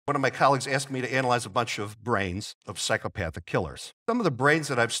one of my colleagues asked me to analyze a bunch of brains of psychopathic killers. Some of the brains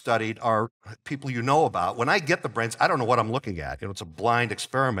that I've studied are people you know about. When I get the brains, I don't know what I'm looking at. It's a blind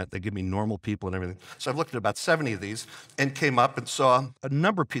experiment. They give me normal people and everything. So I've looked at about 70 of these and came up and saw a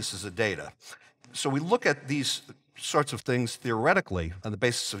number of pieces of data. So we look at these sorts of things theoretically on the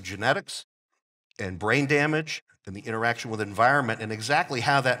basis of genetics and brain damage and the interaction with environment and exactly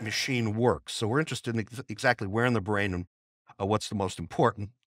how that machine works. So we're interested in exactly where in the brain and what's the most important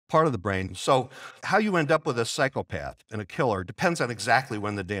part of the brain. So how you end up with a psychopath and a killer depends on exactly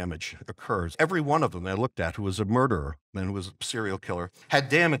when the damage occurs. Every one of them I looked at who was a murderer and who was a serial killer had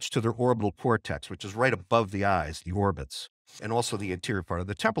damage to their orbital cortex, which is right above the eyes, the orbits, and also the anterior part of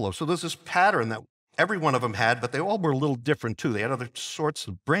the temporal lobe. So there's this pattern that every one of them had, but they all were a little different too. They had other sorts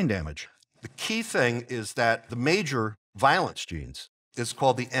of brain damage. The key thing is that the major violence genes is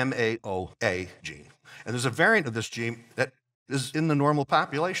called the MAOA gene. And there's a variant of this gene that is in the normal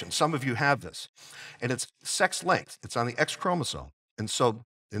population. Some of you have this. And it's sex-linked. It's on the X chromosome. And so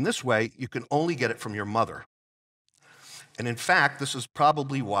in this way, you can only get it from your mother. And in fact, this is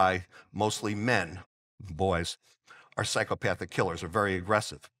probably why mostly men, boys, are psychopathic killers, are very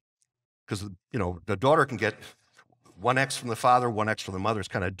aggressive. Because, the daughter can get one X from the father, one X from the mother. It's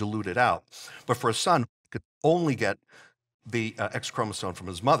kind of diluted out. But for a son, could only get the X chromosome from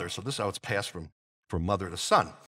his mother. So this is how it's passed from mother to son.